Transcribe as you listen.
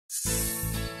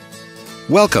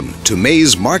Welcome to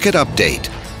May's Market Update.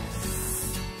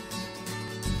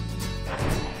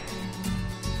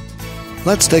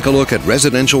 Let's take a look at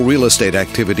residential real estate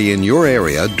activity in your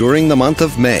area during the month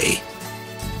of May.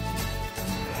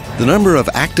 The number of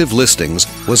active listings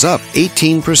was up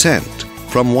 18%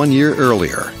 from 1 year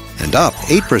earlier and up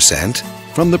 8%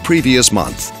 from the previous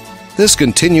month. This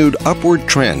continued upward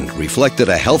trend reflected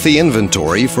a healthy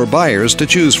inventory for buyers to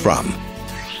choose from.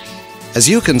 As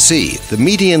you can see, the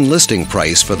median listing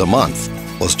price for the month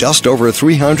was just over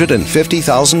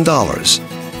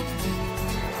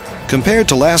 $350,000. Compared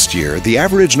to last year, the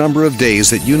average number of days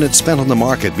that units spent on the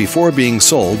market before being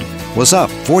sold was up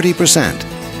 40%.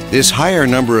 This higher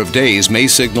number of days may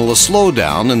signal a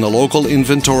slowdown in the local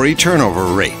inventory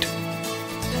turnover rate.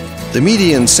 The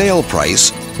median sale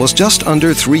price was just under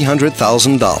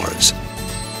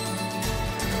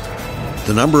 $300,000.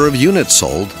 The number of units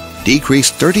sold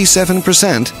decreased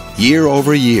 37% year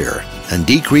over year and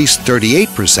decreased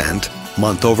 38%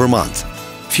 month over month.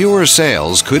 Fewer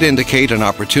sales could indicate an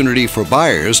opportunity for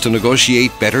buyers to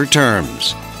negotiate better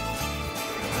terms.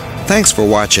 Thanks for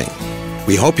watching.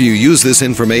 We hope you use this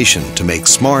information to make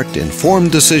smart,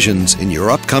 informed decisions in your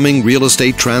upcoming real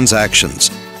estate transactions.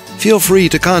 Feel free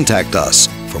to contact us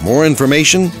for more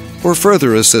information or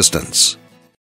further assistance.